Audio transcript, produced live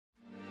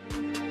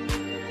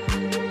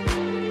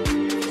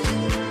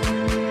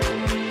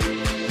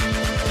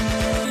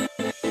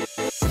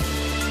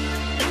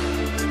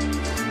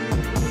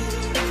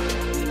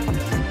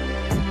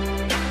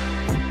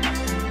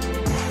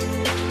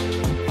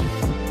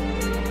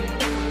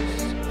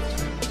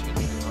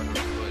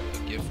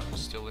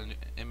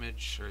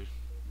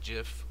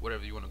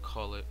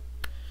call it.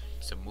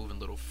 Some moving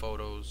little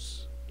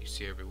photos you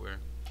see everywhere.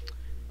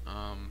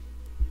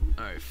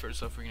 Alright,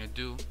 first off, we're gonna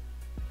do,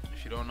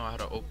 if you don't know how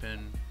to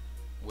open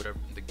whatever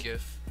the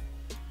GIF,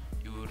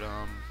 you would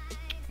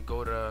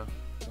go to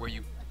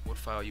what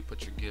file you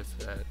put your GIF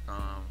at,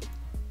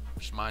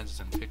 which mine is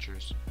in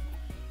pictures.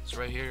 So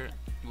right here,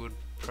 you would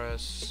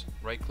press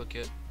right click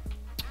it,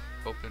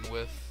 open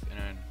with, and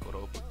then go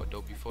to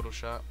Adobe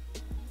Photoshop.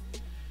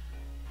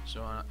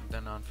 So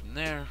then on from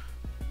there,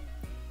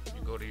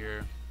 you go to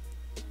your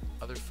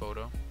other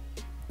photo,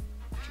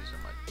 which is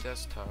on my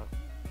desktop,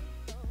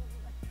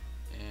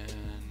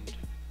 and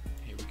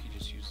here we can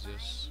just use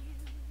this.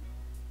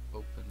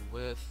 Open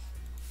with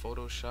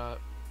Photoshop.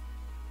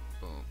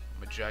 Boom.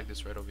 I'm gonna drag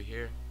this right over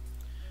here.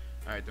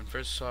 Alright, then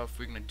first off,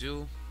 we're gonna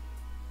do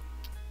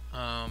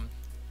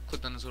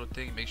click on this little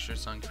thing, make sure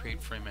it's on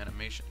create frame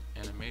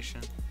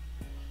animation.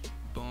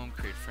 Boom,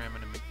 create frame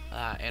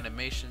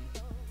animation.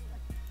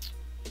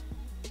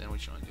 Then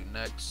what you want to do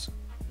next,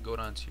 go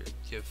down to your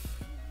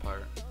GIF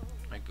part.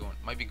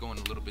 Might be going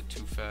a little bit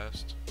too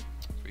fast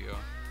for y'all,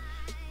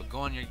 but go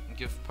on your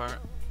GIF part,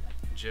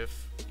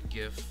 GIF,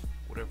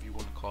 whatever you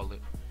want to call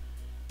it.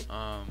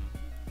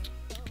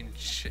 You can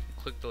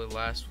click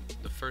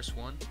the first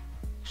one,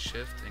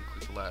 shift, and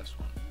click the last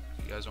one.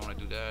 If you guys don't want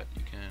to do that,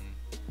 you can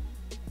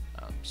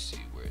see,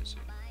 where is it?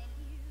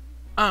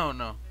 I don't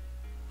know,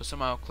 but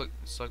somehow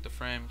select the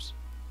frames,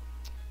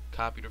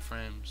 copy the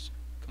frames,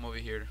 come over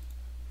here,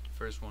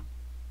 first one.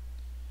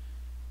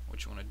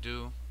 What you want to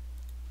do,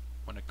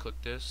 want to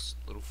click this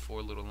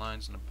four little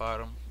lines in the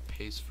bottom,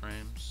 paste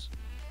frames.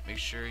 Make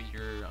sure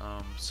you're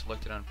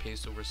selected on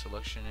paste over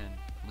selection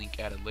and link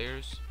added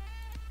layers.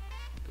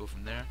 Go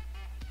from there.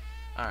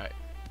 Alright,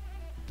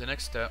 the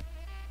next step,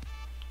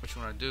 what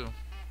you want to do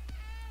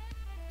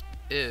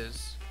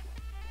is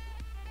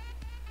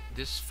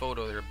this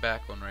photo, their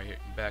background right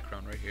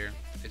here,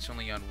 it's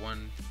only on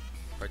one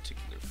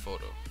particular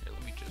photo. Here,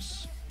 let me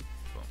just,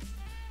 boom,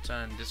 it's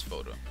on this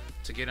photo.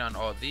 To get on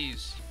all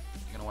these,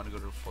 you're gonna want to go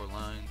to the 4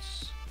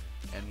 lines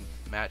and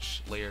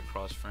match layer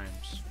across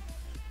frames.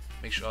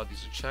 Make sure all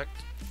these are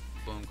checked.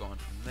 Boom, going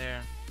from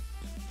there,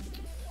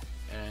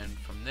 and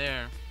from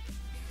there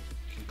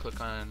you can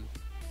click on,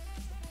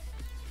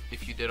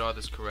 if you did all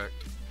this correct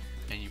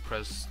and you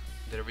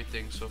did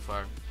everything so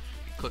far,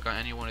 you click on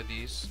any one of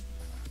these,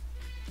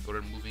 go to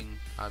the moving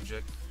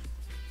object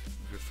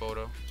of your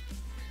photo,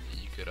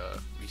 and you could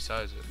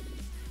resize it.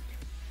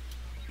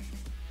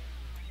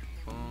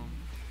 Boom,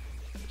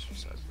 just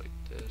resize it like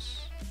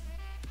this,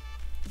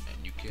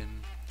 and you can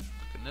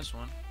click on this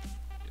one,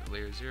 get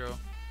layer 0,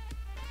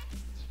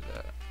 do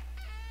that.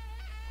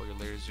 Pull your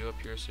layer 0 up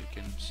here so you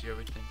can see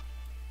everything.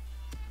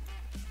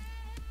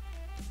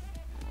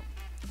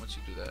 Once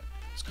you do that,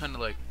 it's kind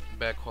of like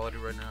bad quality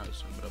right now. I'll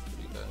zoom it up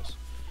for you guys.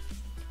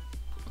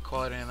 Put the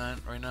quality in that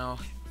right now.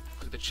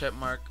 Click the check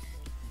mark.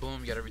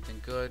 Boom, you got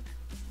everything good.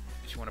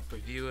 If you want to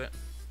preview it,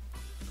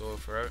 go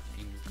for it.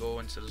 You can go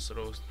into this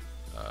little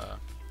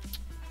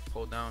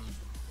hold down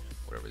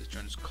whatever this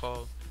joint is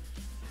called,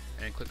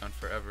 and click on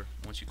forever.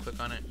 Once you click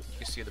on it, you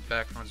can see the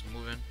background's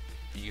moving,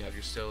 and you have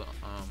your still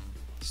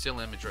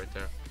image right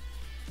there.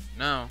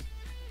 Now,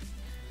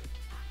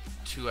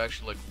 to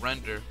actually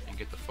render and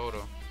get the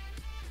photo,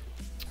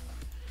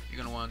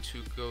 you're gonna want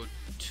to go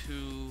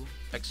to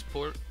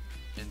export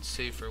and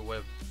save for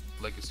web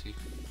legacy.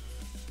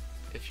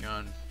 If you're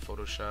on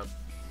Photoshop,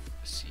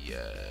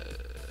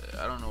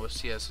 I don't know what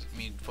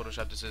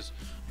Photoshop this is,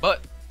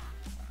 but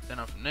then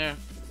on from there,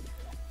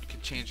 you can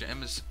change your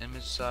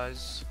image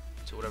size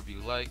to whatever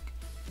you like.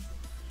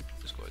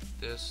 Just go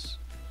like this.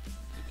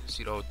 You can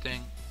see the whole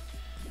thing,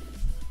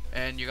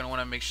 and you're gonna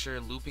want to make sure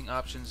looping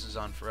options is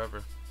on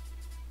forever.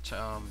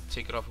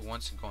 Take it off at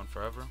once and go on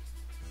forever,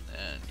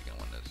 and you're gonna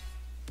want to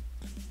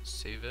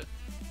save it.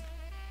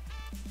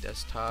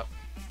 Desktop,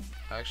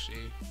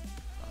 actually,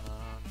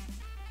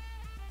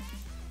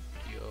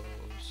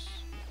 videos.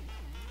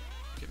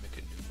 Okay, make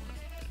a new one,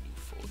 a new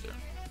folder.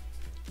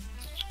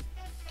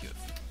 GIF.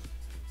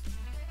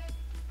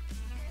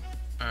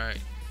 Alright,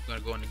 I'm gonna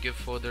go in the GIF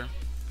folder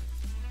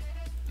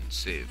and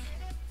save.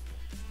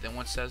 Then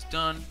once that's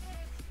done,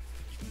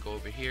 you can go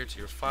over here to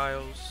your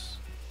files,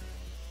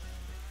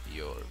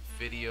 your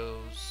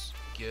videos,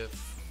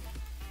 GIF.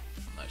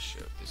 I'm not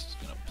sure if this is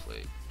gonna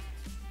play.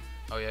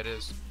 Oh yeah, it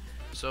is.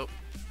 So,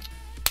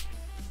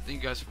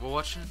 thank you guys for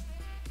watching.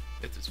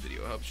 If this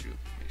video helps you,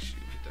 make sure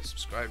you hit that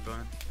subscribe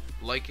button,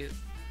 like it.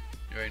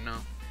 Right now,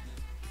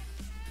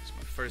 it's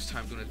my first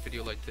time doing a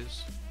video like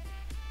this.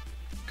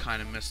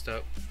 Kind of messed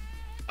up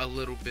a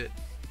little bit,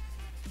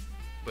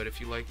 but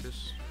if you like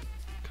this,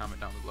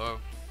 comment down below.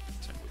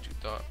 Tell me what you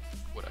thought,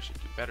 what I should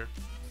do better,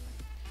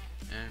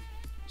 and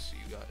see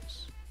you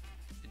guys.